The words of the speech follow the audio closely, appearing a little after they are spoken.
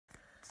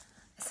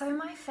So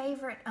my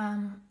favorite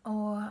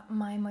or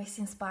my most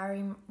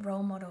inspiring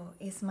role model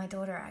is my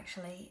daughter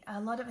actually. A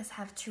lot of us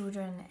have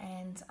children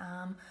and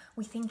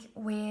we think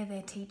we're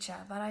their teacher,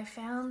 but I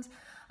found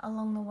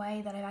along the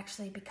way that I've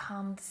actually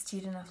become the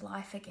student of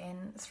life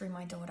again through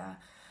my daughter.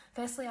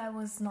 Firstly, I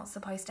was not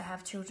supposed to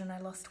have children. I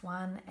lost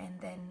one,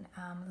 and then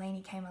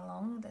Lainey came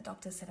along. The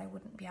doctor said I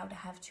wouldn't be able to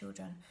have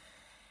children.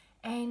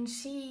 And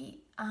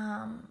she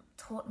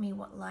taught me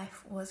what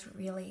life was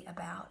really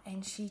about.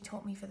 And she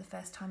taught me for the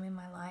first time in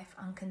my life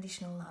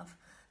unconditional love.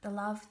 The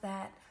love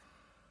that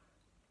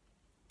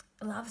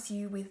loves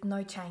you with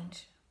no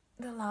change.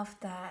 The love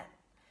that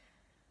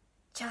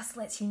just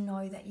lets you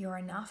know that you're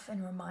enough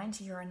and reminds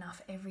you you're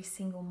enough every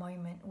single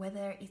moment,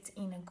 whether it's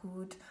in a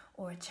good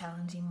or a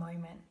challenging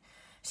moment.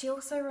 She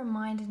also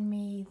reminded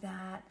me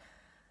that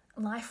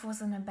life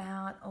wasn't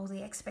about all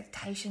the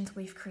expectations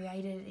we've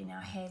created in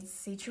our heads.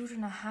 See,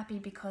 children are happy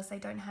because they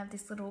don't have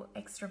this little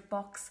extra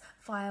box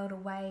filed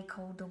away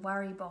called the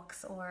worry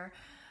box or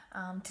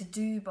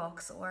to-do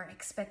box or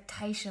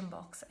expectation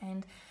box.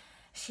 And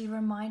she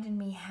reminded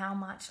me how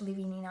much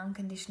living in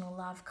unconditional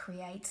love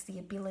creates the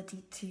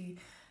ability to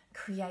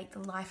create the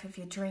life of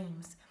your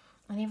dreams.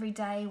 And every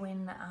day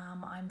when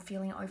I'm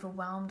feeling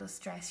overwhelmed or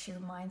stressed, she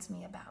reminds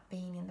me about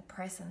being in the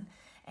present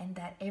and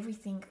that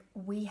everything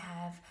we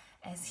have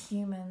as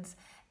humans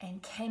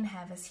and can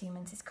have as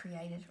humans is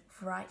created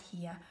right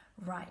here,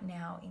 right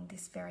now, in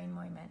this very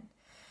moment.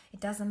 It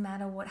doesn't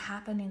matter what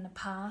happened in the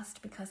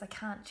past because I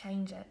can't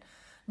change it,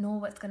 nor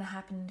what's going to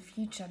happen in the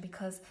future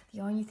because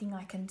the only thing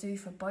I can do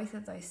for both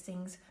of those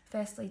things,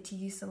 firstly, to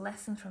use the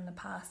lessons from the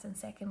past, and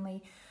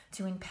secondly,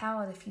 to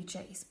empower the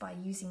future, is by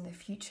using the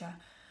future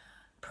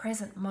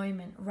present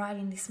moment, right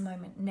in this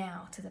moment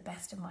now, to the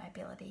best of my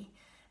ability.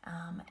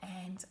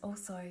 And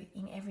also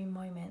in every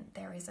moment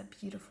there is a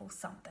beautiful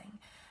something.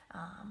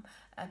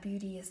 A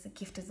beauty is the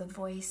gift of the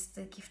voice,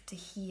 the gift to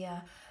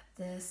hear,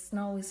 the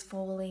snow is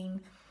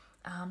falling,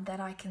 that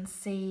I can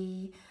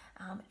see.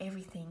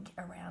 Everything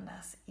around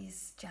us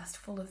is just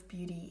full of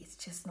beauty. It's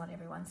just not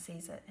everyone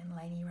sees it, and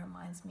Lainey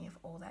reminds me of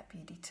all that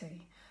beauty too.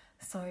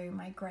 So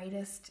my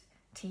greatest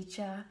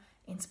teacher,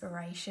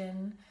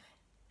 inspiration,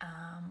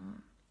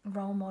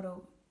 role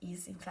model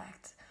is in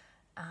fact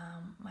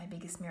my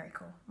biggest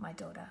miracle, my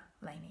daughter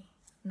Lainey.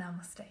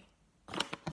 Namaste.